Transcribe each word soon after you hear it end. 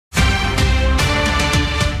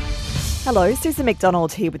Hello, Susan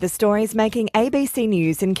McDonald here with the stories making ABC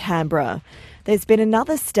News in Canberra. There's been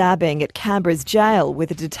another stabbing at Canberra's jail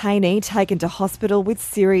with a detainee taken to hospital with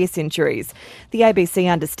serious injuries. The ABC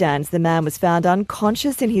understands the man was found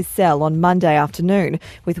unconscious in his cell on Monday afternoon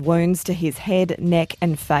with wounds to his head, neck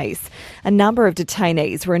and face. A number of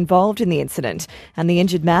detainees were involved in the incident and the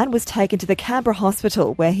injured man was taken to the Canberra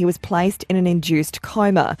hospital where he was placed in an induced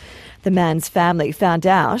coma. The man's family found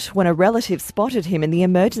out when a relative spotted him in the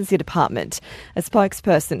emergency department. A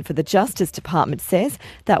spokesperson for the Justice Department says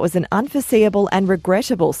that was an unforeseeable and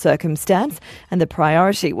regrettable circumstance and the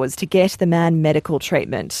priority was to get the man medical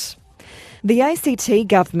treatment. The ACT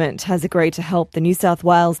government has agreed to help the New South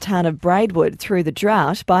Wales town of Braidwood through the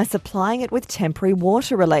drought by supplying it with temporary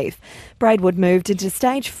water relief. Braidwood moved into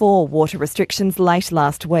stage 4 water restrictions late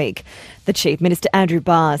last week. The Chief Minister Andrew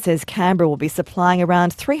Barr says Canberra will be supplying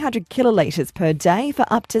around 300 kilolitres per day for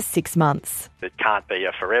up to 6 months. It can't be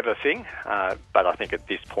a forever thing, but I think at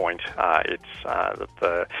this point it's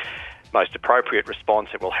the most appropriate response.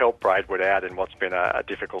 It will help Braidwood out in what's been a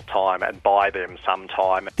difficult time and buy them some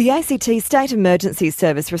time. The ACT State Emergency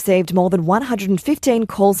Service received more than 115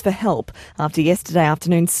 calls for help after yesterday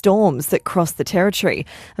afternoon storms that crossed the territory.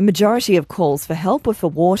 A majority of calls for help were for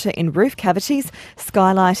water in roof cavities,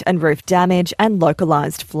 skylight and roof damage and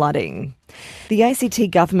localised flooding. The ACT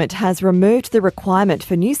government has removed the requirement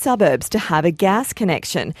for new suburbs to have a gas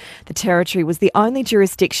connection. The Territory was the only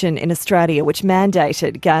jurisdiction in Australia which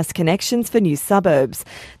mandated gas connections for new suburbs.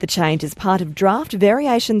 The change is part of Draft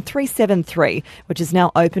Variation 373, which is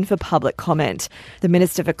now open for public comment. The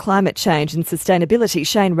Minister for Climate Change and Sustainability,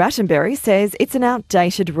 Shane Rattenberry, says it's an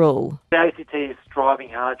outdated rule. The ACT is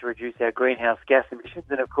striving hard to reduce our greenhouse gas emissions,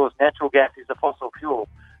 and of course natural gas is a fossil fuel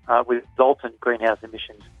with resultant greenhouse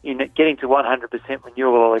emissions. In getting to 100%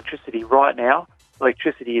 renewable electricity right now,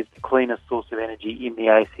 electricity is the cleanest source of energy in the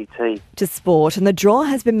ACT. To sport, and the draw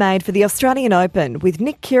has been made for the Australian Open with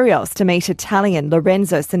Nick Kyrgios to meet Italian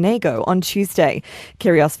Lorenzo Sonego on Tuesday.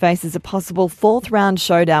 Kyrgios faces a possible 4th round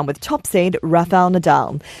showdown with top seed Rafael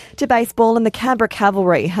Nadal. To baseball, and the Canberra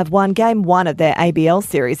Cavalry have won Game 1 of their ABL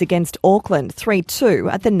series against Auckland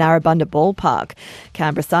 3-2 at the Narrabundah Ballpark.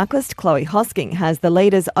 Canberra cyclist Chloe Hosking has the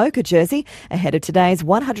leader's ochre jersey ahead of today's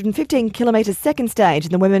 115km second stage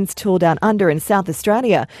in the Women's Tour Down Under in South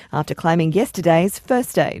Australia after claiming yesterday's first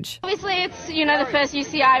stage. Obviously it's, the first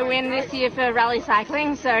UCI win this year for rally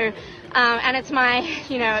cycling, so and it's my,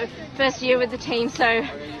 first year with the team, so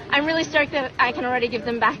I'm really stoked that I can already give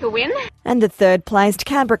them back a win. And the third-placed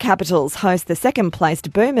Canberra Capitals host the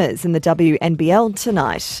second-placed Boomers in the WNBL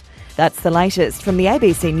tonight. That's the latest from the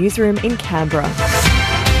ABC Newsroom in Canberra.